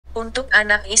Untuk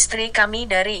anak istri kami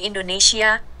dari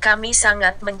Indonesia, kami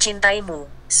sangat mencintaimu.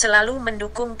 Selalu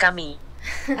mendukung kami.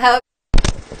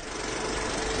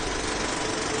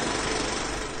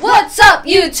 What's up,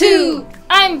 YouTube?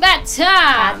 I'm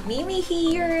Bata, Got Mimi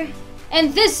here.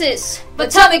 and this is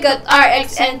Botanicat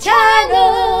RXN channel.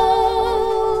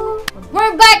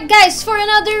 We're back, guys, for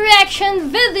another reaction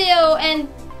video.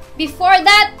 And before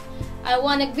that, I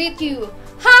wanna greet you.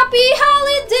 Happy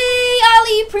holiday,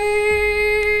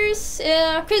 Alipers!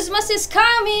 Christmas is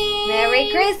coming.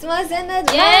 Merry Christmas in advance.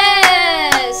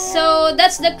 Yes. So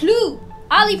that's the clue,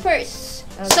 Alipers.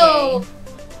 Okay. So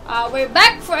we're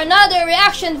back for another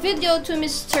reaction video to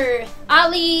Mr.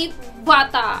 Ali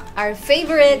Bata, Our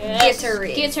favorite yes,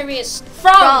 guitarist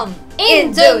from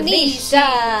Indonesia.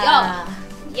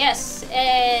 Yes,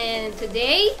 and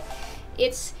today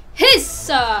it's his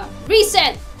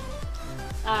recent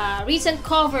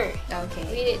cover.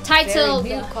 Okay. Titled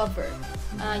Very new cover.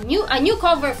 a new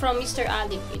cover from Mr.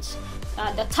 ALIP. It's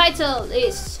the title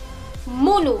is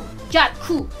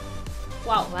Munajatku.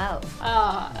 Wow. Wow.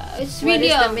 It's What really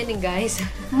is the meaning, guys?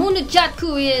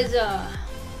 Munajatku is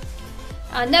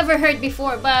never heard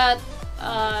before, but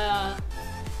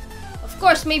of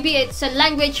course maybe it's a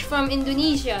language from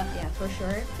Indonesia. Yeah, for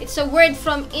sure. It's a word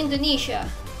from Indonesia.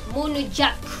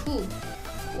 Munajatku.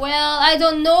 Well, I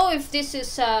don't know if this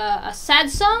is a sad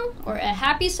song or a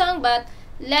happy song, but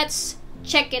let's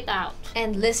check it out.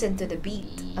 And listen to the beat,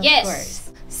 of Yes.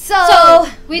 course. So,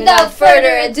 without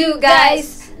further ado,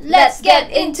 guys, let's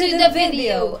get into the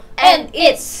video. And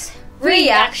it's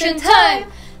reaction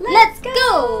time. Let's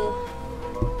go!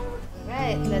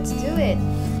 Alright, let's do it.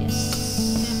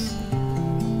 Yes.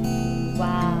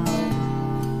 Wow.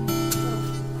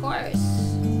 Of course.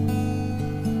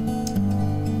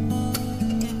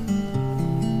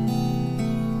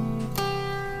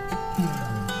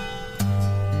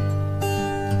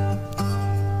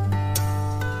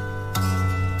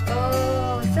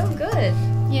 Oh, so good.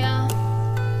 Yeah.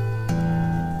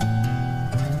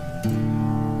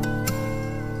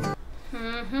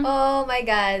 Oh my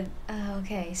god.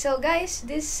 Okay, so guys,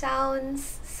 this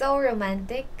sounds so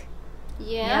romantic.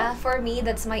 Yeah. For me,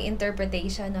 that's my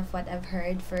interpretation of what I've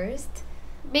heard first.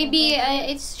 Maybe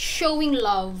it's showing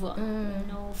love,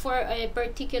 Mm. for a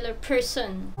particular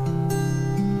person.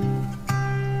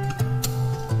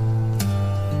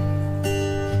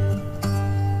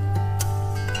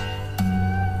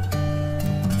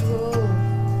 Ooh.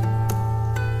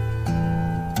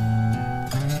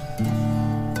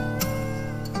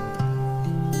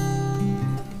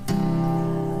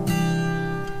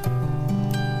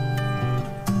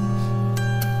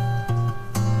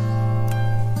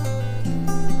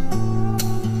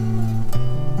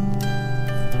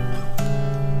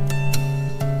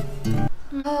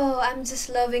 Oh, I'm just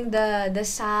loving the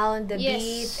sound, the Yes.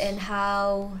 beat, and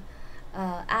how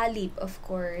Alip, of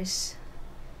course,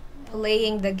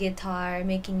 playing the guitar,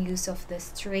 making use of the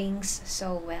strings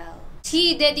so well.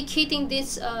 He dedicating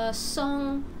this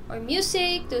song or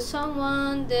music to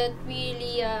someone that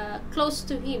really close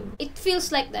to him. It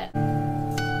feels like that.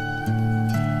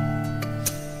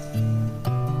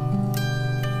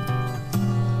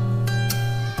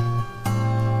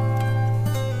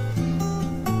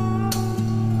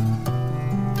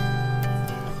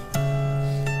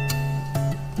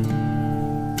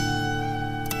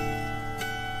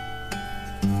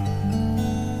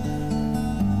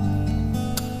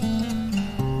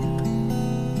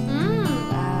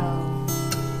 Wow.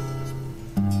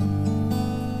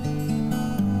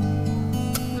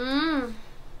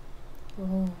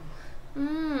 Oh.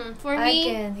 For I me,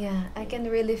 can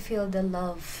really feel the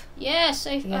love. yes,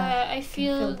 I can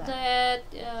feel feel that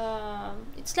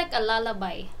it's like a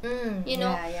lullaby. You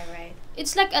know, Yeah, right.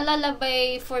 It's like a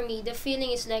lullaby for me. The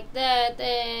feeling is like that,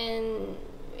 and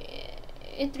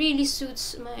it really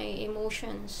suits my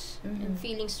emotions and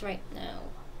feelings right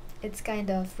now. It's kind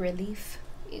of relief.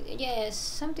 Yes,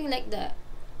 something like that.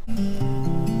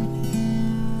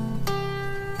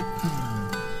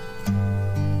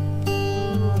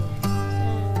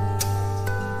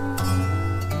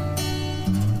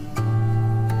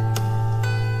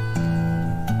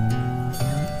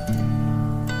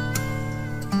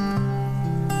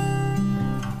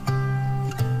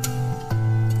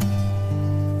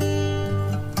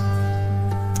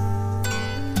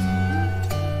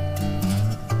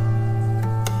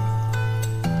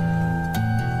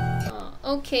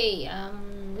 Okay,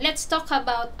 let's talk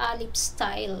about Alip's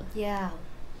style. Yeah.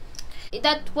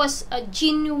 That was a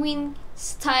genuine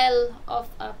style of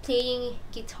playing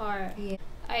guitar. Yeah.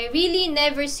 I really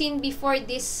never seen before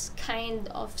this kind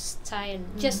of style.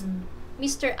 Just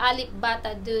Mr. Alip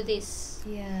Bata do this.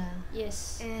 Yeah.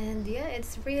 Yes. And yeah,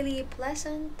 it's really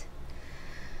pleasant.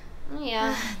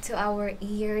 Yeah. To our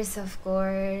ears, of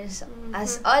course. Mhm.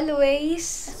 As always.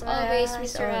 As always, As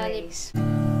Mr. Alip. always.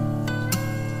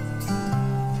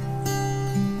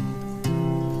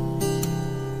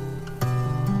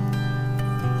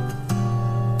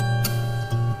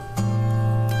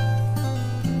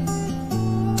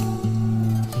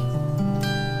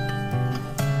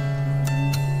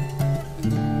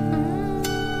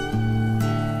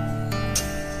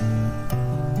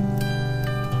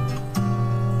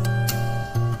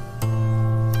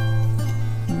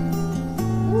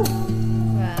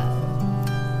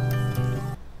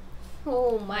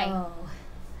 Oh my. Oh.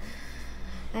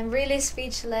 I'm really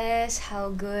speechless how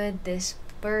good this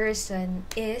person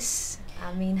is.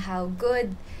 I mean, how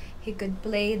good he could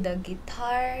play the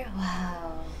guitar.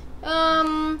 Wow.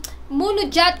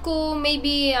 Munajatku,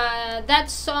 maybe that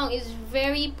song is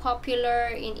very popular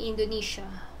in Indonesia.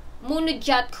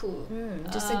 Munajatku.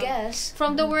 Just a guess.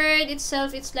 From the word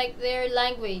itself, it's like their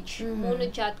language.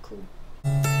 Munajatku.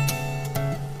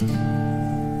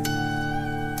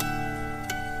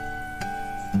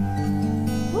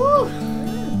 Woo!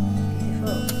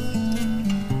 Beautiful.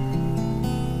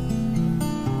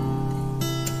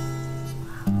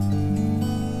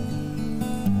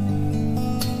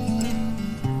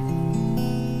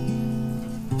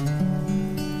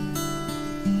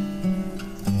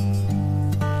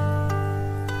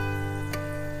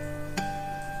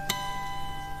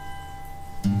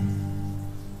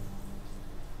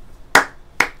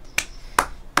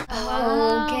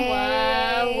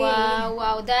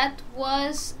 Wow, that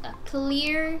was a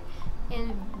clear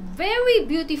and very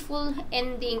beautiful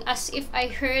ending, as if I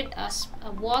heard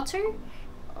a water,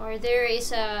 or there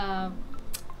is a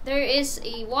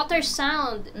water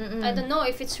sound. I don't know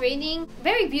if it's raining.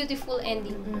 Very beautiful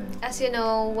ending. As you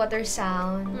know, water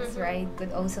sounds, right,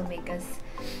 could also make us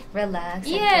relax.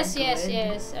 and Yes, feel yes, good.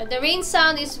 yes. The rain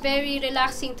sound is very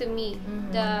relaxing to me.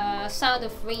 The sound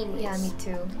of rain. Yeah, me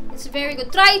too. It's very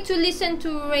good. Try to listen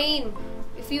to rain.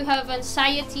 If you have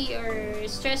anxiety or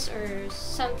stress or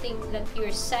something that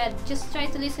you're sad, just try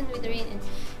to listen with the rain, and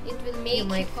it will make you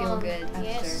might feel calm. good after.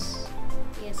 Yes,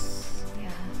 yes.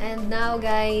 Yeah. And now,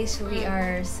 guys, we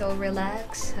are so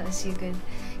relaxed, as you could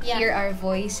Yeah. hear our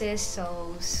voices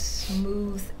so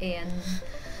smooth and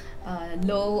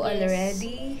low Yes.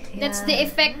 already. That's Yeah. the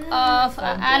effect of So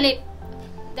good. Alip.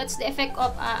 That's the effect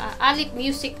of Alip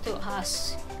music to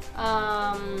us.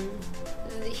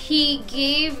 He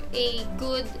gave a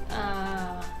good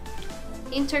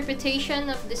interpretation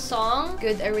of the song.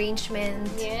 Good arrangement.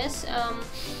 Yes.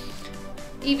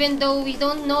 Even though we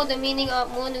don't know the meaning of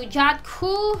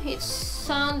Munajatku, it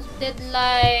sounded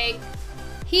like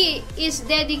he is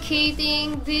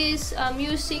dedicating this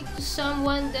music to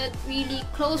someone that really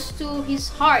close to his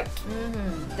heart.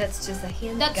 That's just a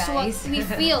hint, That's guys. what we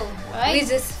feel, right? We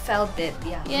just felt it.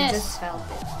 Yeah, Yes. we just felt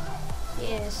it.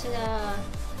 Yes.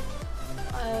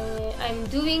 I'm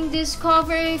doing this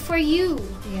cover for you.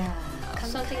 Yeah,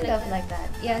 Something kind like of that. like that.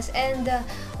 Yes, and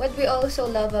what we also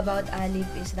love about Alip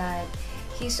is that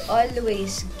he's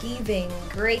always giving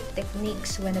great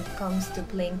techniques when it comes to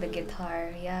playing the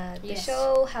guitar. Yeah, to Yes.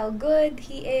 show how good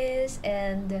he is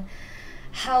and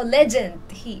how legend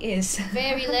he is.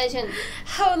 Very legend.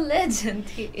 How legend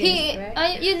he is, He,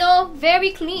 right?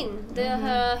 very clean.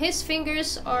 His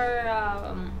fingers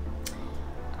are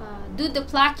do the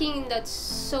plucking that's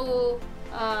so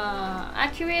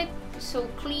accurate, so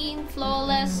clean,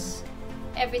 flawless,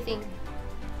 everything.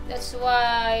 That's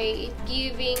why it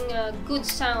giving a good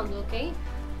sound. Okay.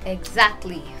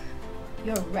 Exactly.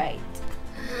 You're right.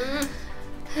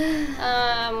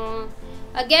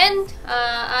 Again,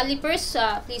 Alipers,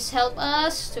 please help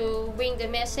us to bring the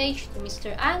message to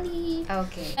Mr. Ali.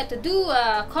 Okay. To do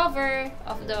a cover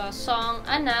of the song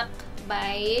Anak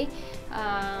by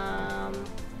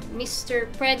Mr.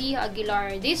 Freddy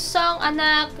Aguilar. This song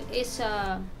Anak is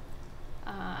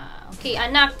okay,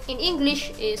 Anak in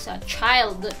English is a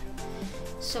child.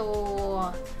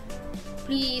 So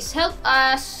please help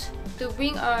us to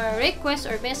bring our request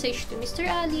or message to Mr.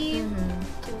 Ali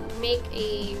to make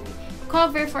a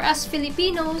cover for us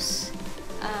Filipinos.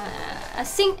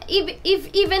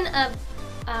 Even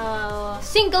a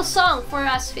single song for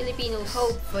us Filipinos.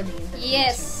 Hopefully. in the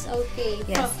Yes, okay.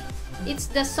 Yes. It's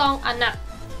the song Anak,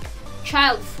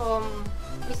 child from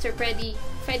Mr. Freddy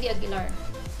Aguilar.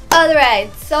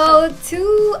 Alright, so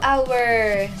to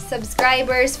our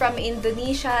subscribers from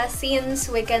Indonesia, since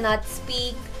we cannot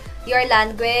speak your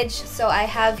language, so I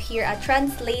have here a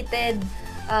translated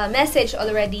message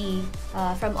already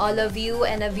from all of you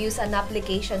and have used an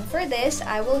application for this,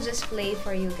 I will just play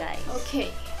for you guys.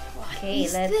 Okay. Okay,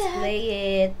 let's play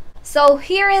it. So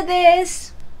here it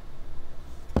is.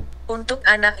 Untuk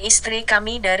anak istri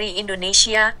kami dari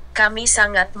Indonesia, kami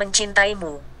sangat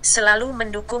mencintaimu, selalu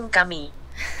mendukung kami.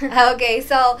 Okay,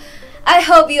 so I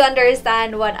hope you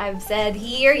understand what I've said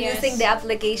here using the Yes.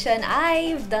 application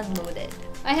I've downloaded.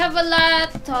 I have a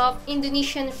lot of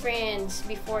Indonesian friends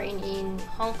before in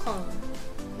Hong Kong.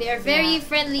 They are very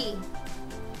friendly.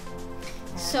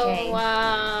 So Okay.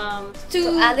 to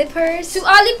Alipers,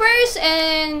 Alipers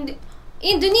and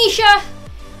Indonesia,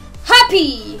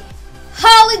 happy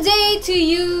holiday to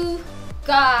you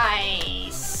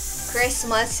guys.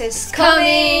 Christmas is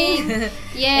coming.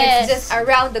 Yes. It's just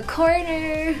around the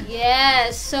corner.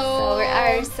 Yes. So we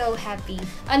are so happy.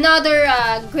 Another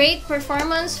great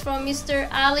performance from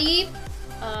Mr.ALIP.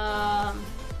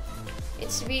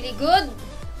 It's really good.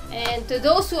 And to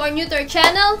those who are new to our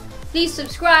channel, please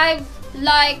subscribe,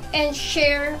 like, and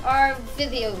share our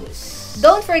videos.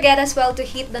 Don't forget as well to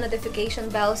hit the notification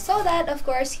bell so that, of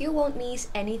course, you won't miss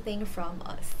anything from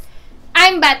us.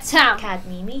 I'm Batam. Cat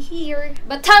Mimi here.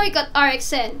 Batamikat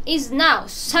RXN is now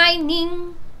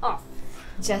signing off.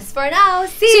 Just for now,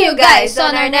 see you guys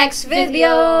on our next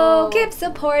video. Keep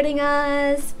supporting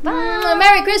us. Bye.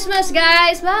 Merry Christmas,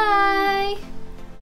 guys. Bye.